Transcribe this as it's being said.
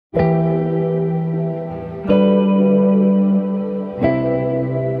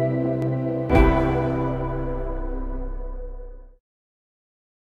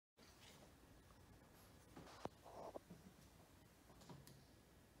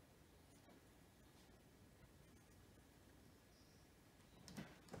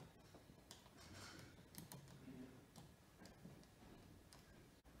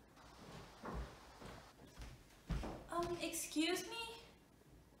Excuse me?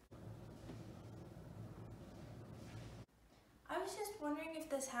 I was just wondering if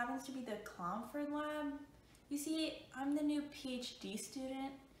this happens to be the Clomford lab. You see, I'm the new PhD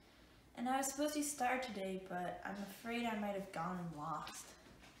student, and I was supposed to start today, but I'm afraid I might have gone and lost.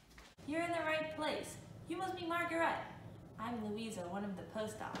 You're in the right place. You must be Margaret. I'm Louisa, one of the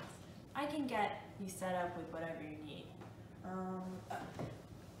postdocs. I can get you set up with whatever you need.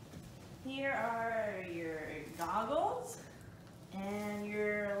 Here are your goggles and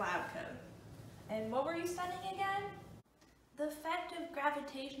your lab coat. And what were you studying again? The effect of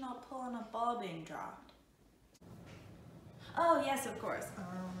gravitational pull on a ball being dropped. Oh yes, of course.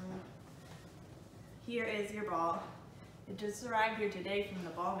 Here is your ball. It just arrived here today from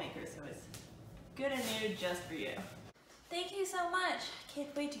the ball maker, so it's good and new just for you. Thank you so much.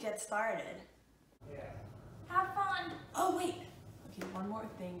 Can't wait to get started. Yeah. Have fun. Oh wait. Okay, one more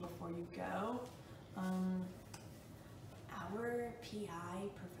thing before you go. Our PI,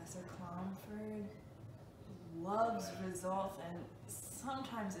 Professor Clomford, loves results and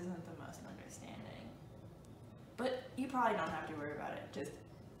sometimes isn't the most understanding. But you probably don't have to worry about it. Just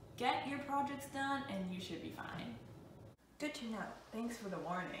get your projects done and you should be fine. Good to know. Thanks for the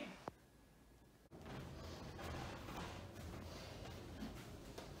warning.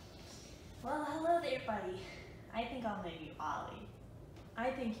 Well, hello there, buddy. I think I'll name you Ollie. I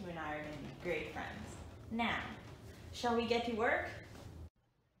think you and I are going to be great friends. Now, shall we get to work?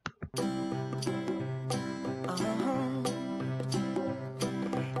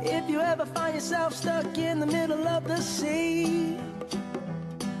 If you ever find yourself stuck in the middle of the sea,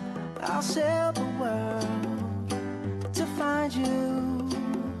 I'll sail the world to find you.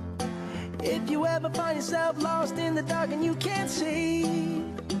 If you ever find yourself lost in the dark and you can't see,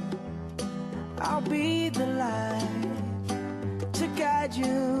 I'll be the light to guide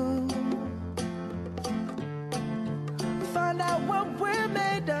you. Find out what we're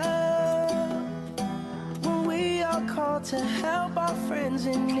made of when we are called to help our friends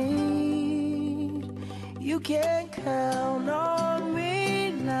in need. You can count on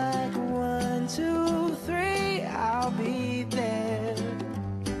me like 1, 2, 3, I'll be there.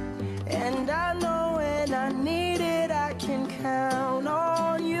 And I know when I need it, I can count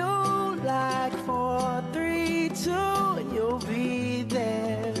on you like 4, 3, 2, and you'll be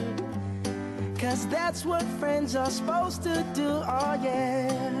there. 'Cause that's what friends are supposed to do, oh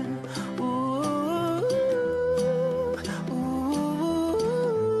yeah. Ooh, ooh,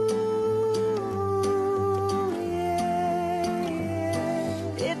 yeah,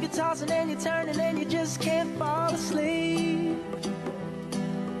 yeah. If you're tossing and you're turning and you just can't fall asleep,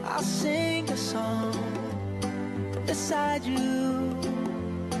 I'll sing a song beside you.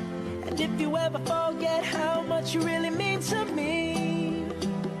 And if you ever forget how much you really mean to me,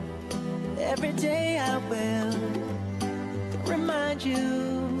 every day I will remind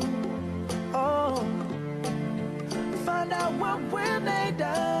you. Oh, find out what we're made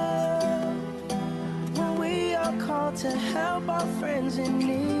of when we are called to help our friends in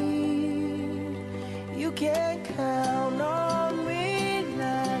need. You can count on me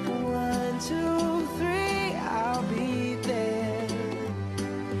like 1, 2, 3, I'll be there.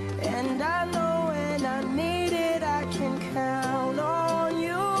 And I know when I need it, I can count on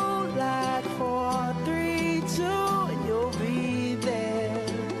you like 4, 3, 2, and you'll be there.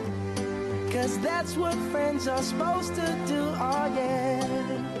 'Cause that's what friends are supposed to do, oh yeah.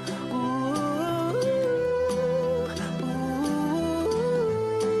 Ooh, ooh,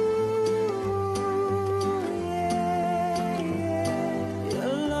 yeah, yeah.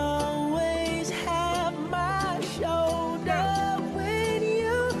 You'll always have my shoulder when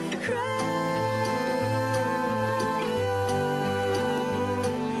you cry.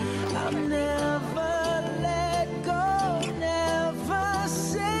 I'll never let go, never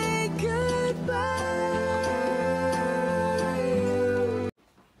say goodbye.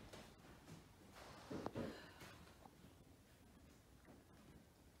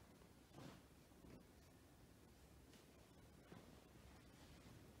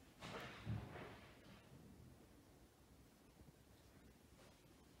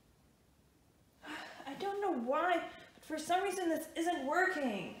 I don't know why, but for some reason this isn't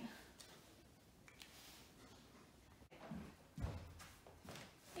working.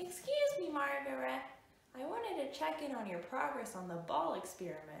 Hey Margaret. I wanted to check in on your progress on the ball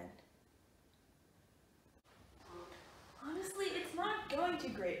experiment. Honestly, it's not going too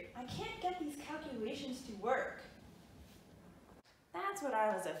great. I can't get these calculations to work. That's what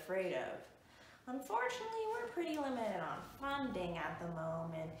I was afraid of. Unfortunately, we're pretty limited on funding at the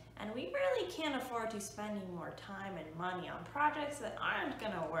moment, and we really can't afford to spend any more time and money on projects that aren't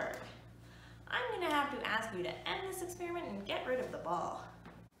gonna work. I'm gonna have to ask you to end this experiment and get rid of the ball.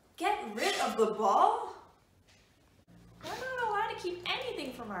 Get rid of the ball? We're not allowed to keep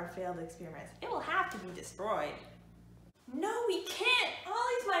anything from our failed experiments. It will have to be destroyed. No, we can't!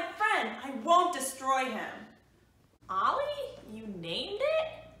 Ollie's my friend! I won't destroy him! Ollie? You named it?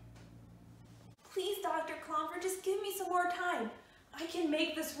 Please, Dr. Clomfer, just give me some more time. I can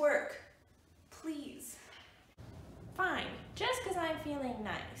make this work. Please. Fine, just because I'm feeling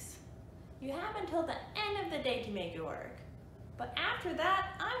nice. You have until the end of the day to make it work. But after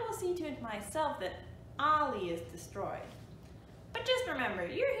that, I will see to it myself that Ollie is destroyed. But just remember,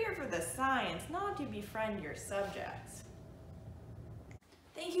 you're here for the science, not to befriend your subjects.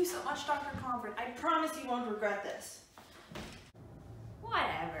 Thank you so much, Dr. Comfort. I promise you won't regret this.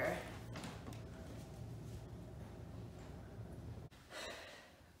 Whatever.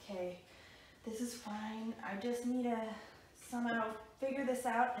 Okay, this is fine. I just need to somehow figure this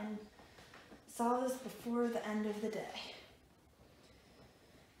out and solve this before the end of the day.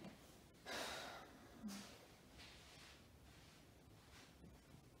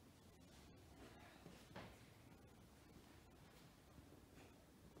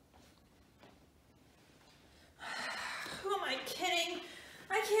 Who am I kidding?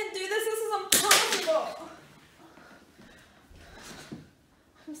 I can't do this. This is impossible.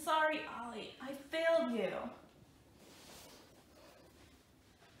 I'm sorry, Ollie. I failed you.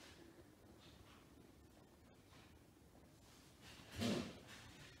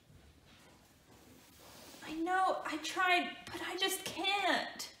 I know, I tried, but I just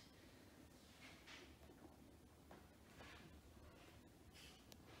can't.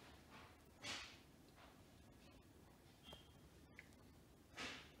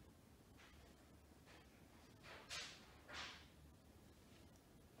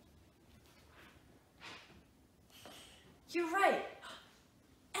 You're right.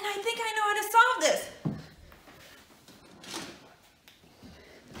 And I think I know how to solve this.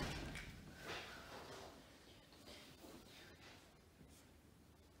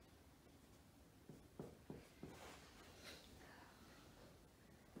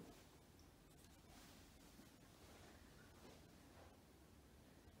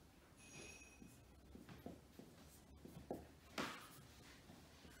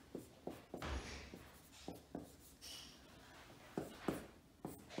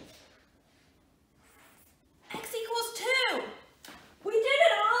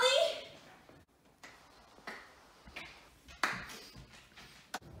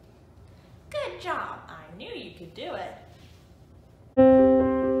 Good job. I knew you could do it.